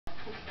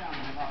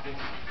like this.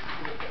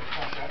 Give it a bit of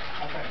pressure.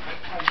 Okay, let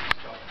pace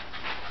stop.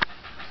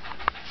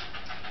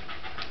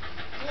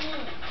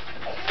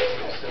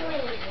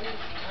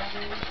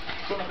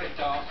 It's gone a bit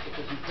dark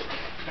because you put the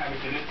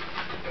cabbage in it,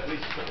 but at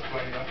least put the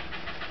flavour.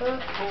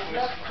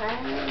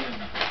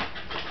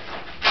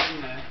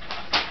 In there.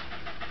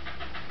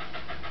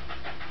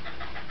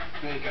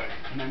 There you go.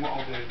 And then what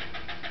I'll do,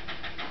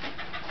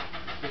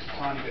 just a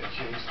tiny bit of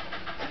cheese.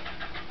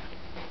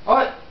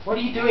 Oh, what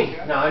are you doing?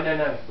 No.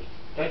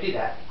 Don't do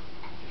that.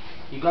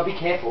 You've got to be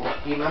careful.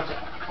 You must.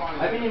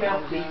 Open your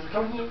mouth, please.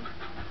 Come here.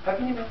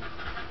 Open your mouth.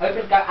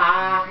 Open. Go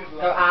ah.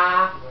 Go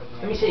ah.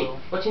 Let me see.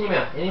 What's in your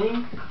mouth?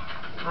 Anything?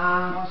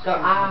 Ah. Go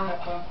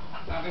ah.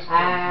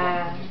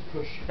 Ah.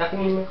 Nothing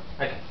in your mouth?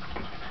 Okay.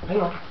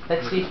 Hang on.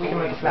 Let's see if we can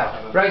make a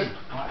flower. Rosie.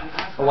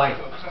 Away.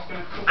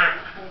 Ah.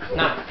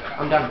 No.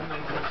 I'm done.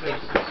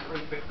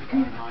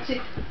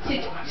 Sit.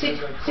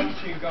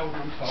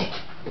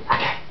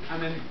 Okay.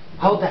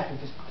 Hold that.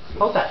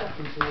 Hold that.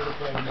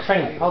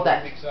 Franny, hold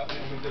that.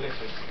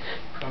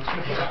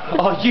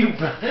 Oh, you.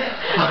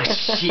 Oh,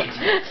 shit.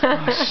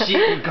 Oh, shit.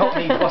 You got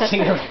me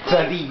watching a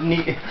bloody.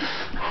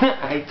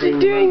 You're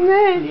doing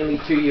this. Nearly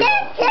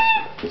 2-year-old.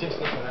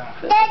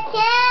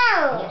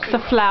 It's a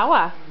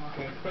flower.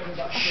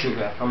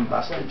 Sugar. I'm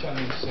busted.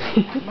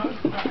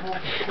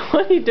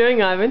 What are you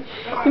doing, Ivan?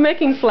 You're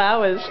making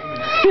flowers.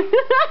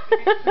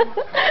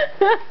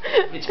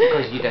 It's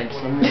because you don't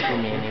send them to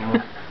me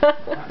anymore.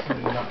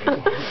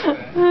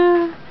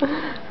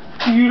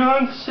 You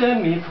don't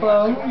send me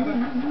flowers.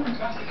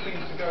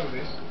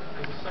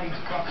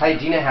 Hey,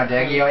 do you know how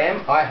daggy I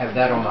am? I have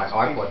that on my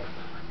iPod.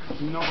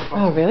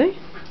 Oh, really?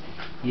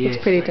 Yes.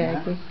 It's pretty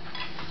daggy.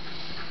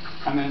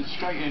 And then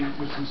straight in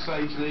with some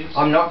sage leaves.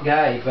 I'm not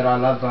gay, but I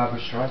love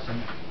Barbara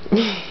Streisand.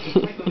 Just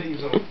take the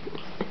leaves off.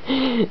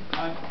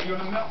 And you're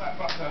going to melt that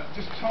butter.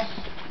 Just toss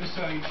the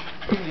sage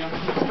in the oven,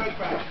 straight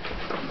back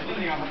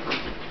in the oven.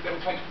 It will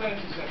take 30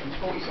 seconds,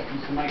 40 seconds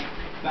to make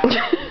that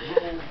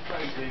raw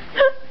sage leaf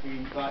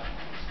between like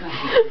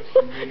snappy crisp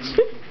and really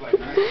meaty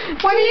flavour.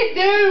 What do you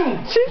do?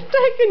 She's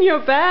taken your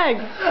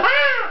bag.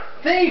 Ah!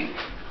 Thief!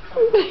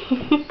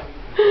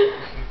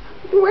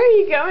 Where are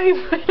you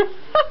going?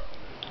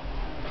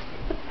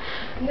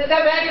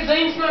 That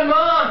magazine's my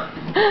mom!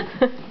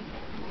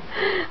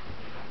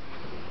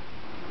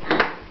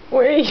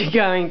 Where are you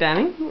going,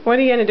 Danny? What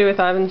are you going to do with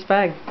Ivan's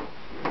bag?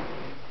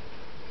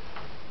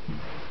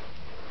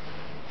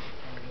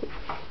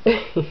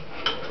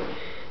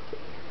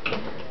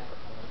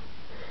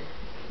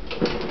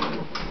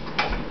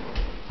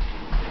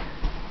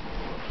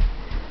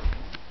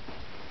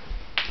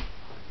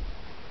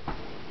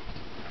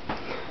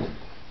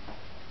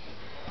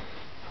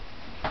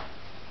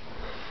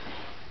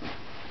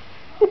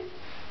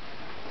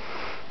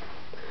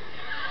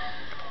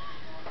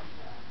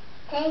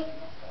 Hey.